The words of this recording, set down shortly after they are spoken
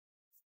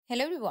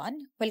Hello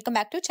everyone, welcome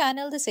back to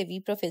channel The Savvy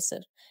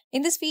Professor.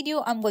 In this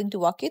video, I'm going to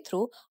walk you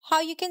through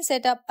how you can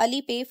set up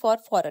Alipay for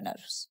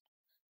foreigners.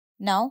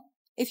 Now,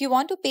 if you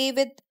want to pay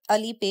with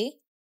Alipay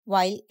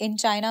while in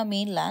China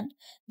mainland,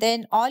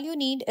 then all you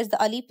need is the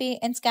Alipay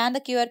and scan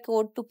the QR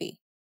code to pay.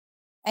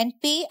 And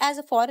pay as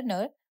a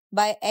foreigner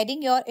by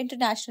adding your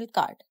international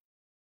card.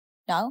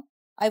 Now,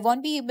 I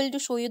won't be able to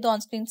show you the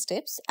on-screen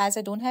steps as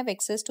I don't have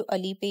access to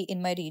Alipay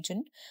in my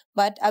region,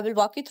 but I will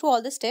walk you through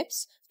all the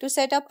steps to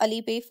set up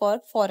Alipay for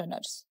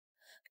foreigners.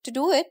 To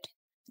do it,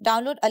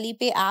 download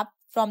Alipay app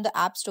from the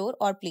App Store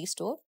or Play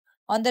Store.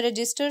 On the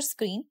register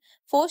screen,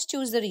 first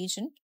choose the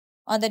region.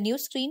 On the new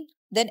screen,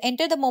 then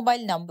enter the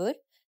mobile number,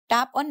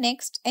 tap on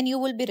Next and you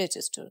will be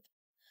registered.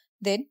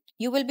 Then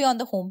you will be on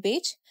the home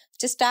page.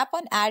 Just tap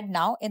on Add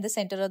Now in the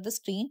center of the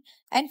screen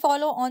and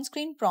follow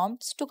on-screen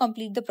prompts to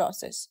complete the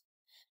process.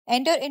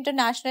 Enter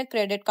international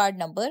credit card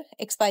number,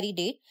 expiry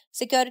date,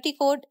 security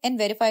code and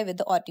verify with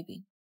the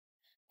OTP.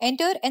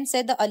 Enter and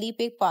set the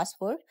Alipay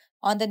password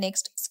on the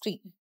next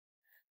screen.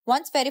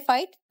 Once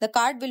verified, the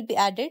card will be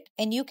added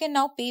and you can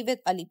now pay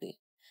with Alipay.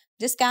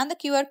 Just scan the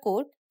QR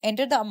code,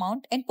 enter the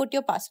amount and put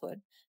your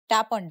password.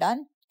 Tap on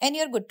Done and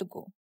you're good to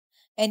go.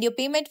 And your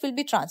payment will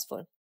be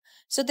transferred.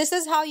 So this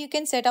is how you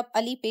can set up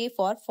Alipay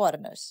for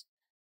foreigners.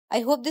 I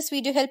hope this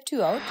video helped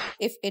you out.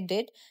 If it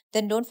did,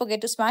 then don't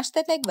forget to smash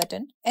that like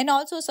button and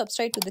also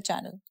subscribe to the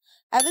channel.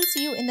 I will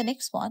see you in the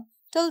next one.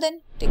 Till then,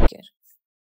 take care.